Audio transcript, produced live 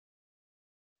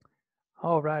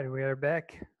All right, we are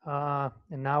back.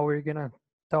 And now we're going to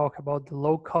talk about the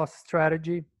low cost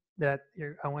strategy that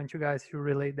I want you guys to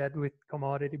relate that with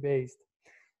commodity based.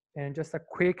 And just a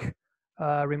quick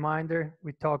reminder,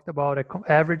 we talked about an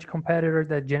average competitor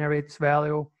that generates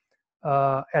value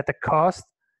at the cost.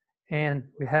 And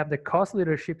we have the cost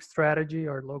leadership strategy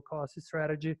or low cost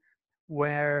strategy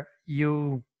where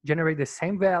you generate the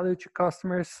same value to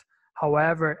customers,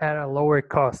 however, at a lower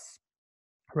cost,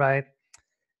 right?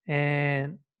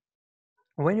 And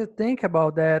when you think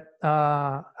about that,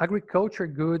 agriculture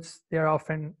goods, they're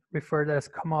often referred as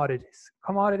commodities.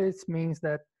 Commodities means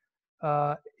that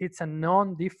it's a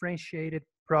non-differentiated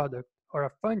product or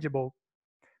a fungible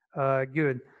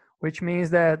good, which means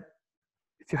that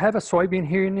if you have a soybean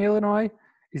here in Illinois,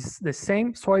 it's the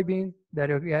same soybean that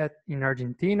you get in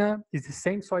Argentina, it's the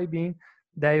same soybean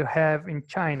that you have in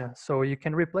China. So you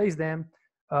can replace them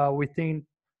within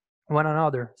one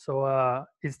another. So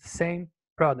it's the same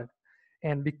product.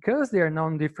 And because they are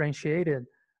non-differentiated,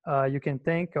 you can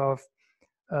think of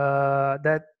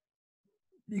that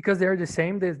because they're the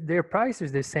same, their price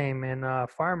is the same. And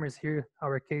farmers here,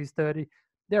 our case study,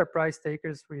 they're price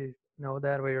takers. We know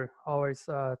that we always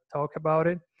talk about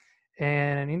it.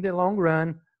 And in the long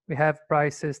run, we have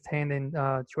prices tending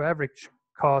to average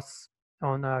costs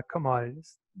on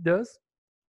commodities. Thus,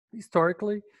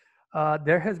 historically,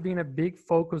 there has been a big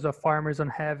focus of farmers on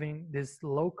having this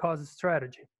low cost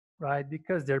strategy, right?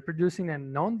 Because they're producing a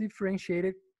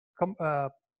non-differentiated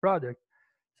product.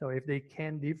 So if they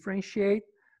can differentiate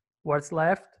what's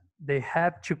left, they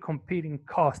have to compete in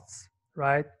costs,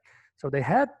 right? So they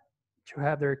had to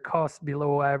have their costs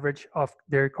below average of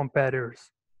their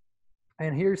competitors.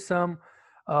 And here's some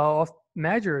of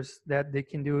measures that they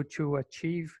can do to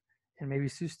achieve and maybe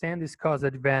sustain this cost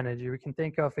advantage. We can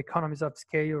think of economies of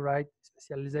scale, right?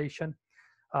 Specialization.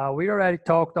 We already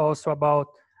talked also about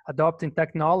adopting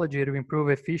technology to improve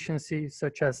efficiency,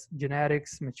 such as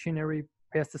genetics, machinery,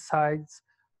 pesticides,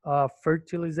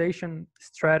 fertilization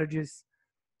strategies.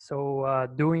 So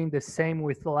doing the same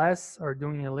with less or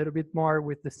doing a little bit more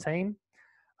with the same.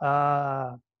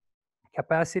 Uh,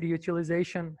 Capacity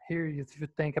utilization. Here, if you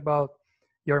think about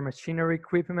your machinery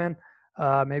equipment,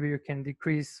 maybe you can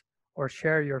decrease or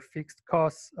share your fixed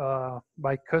costs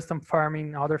by custom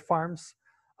farming other farms.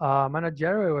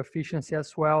 Managerial efficiency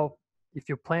as well. If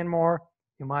you plan more,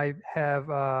 you might have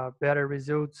better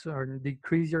results or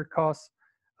decrease your costs.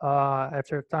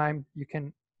 After time, you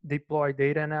can deploy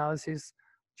data analysis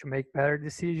to make better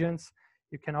decisions.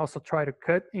 You can also try to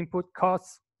cut input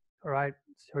costs, all right?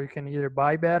 So you can either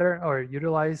buy better or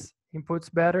utilize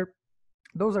inputs better.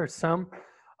 Those are some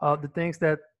of the things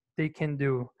that they can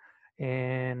do.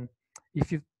 And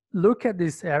if you look at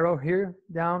this arrow here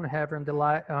down, have on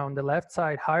the left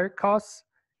side higher costs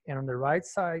and on the right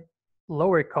side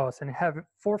lower costs, and have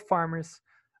 4 farmers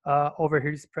over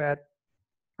here spread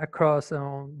across.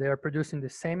 They are producing the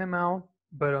same amount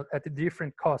but at a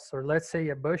different costs, or let's say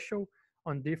a bushel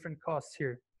on different costs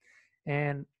here.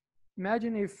 And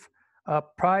imagine if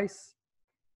price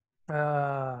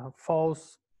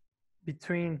falls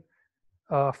between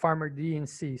farmer D and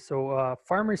C. So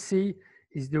farmer C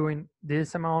is doing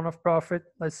this amount of profit.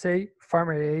 Let's say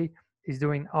farmer A is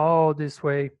doing all this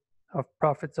way of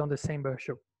profits on the same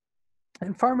bushel.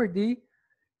 And farmer D,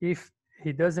 if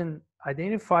he doesn't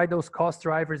identify those cost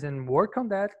drivers and work on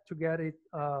that to get it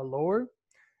lower,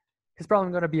 he's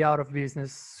probably going to be out of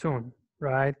business soon,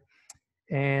 right?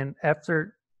 And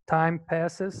after time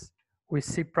passes, we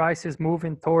see prices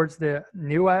moving towards the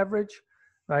new average,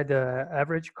 right? The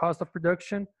average cost of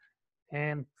production,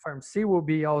 and farm C will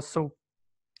be also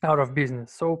out of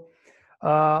business. So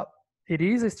it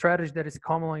is a strategy that is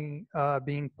commonly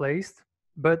being placed,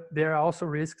 but there are also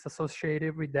risks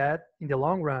associated with that in the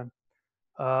long run.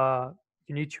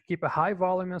 You need to keep a high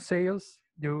volume of sales,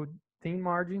 do thin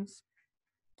margins,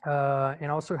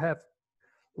 and also have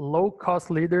low cost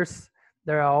leaders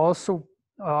that are also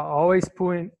always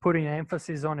putting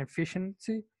emphasis on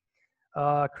efficiency,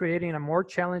 creating a more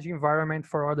challenging environment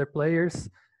for other players.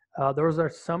 Those are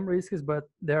some risks, but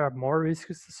there are more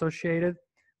risks associated.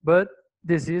 But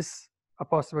this is a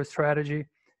possible strategy.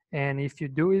 And if you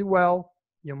do it well,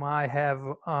 you might have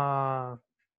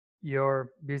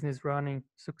your business running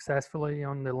successfully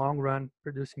on the long run,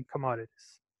 producing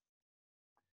commodities.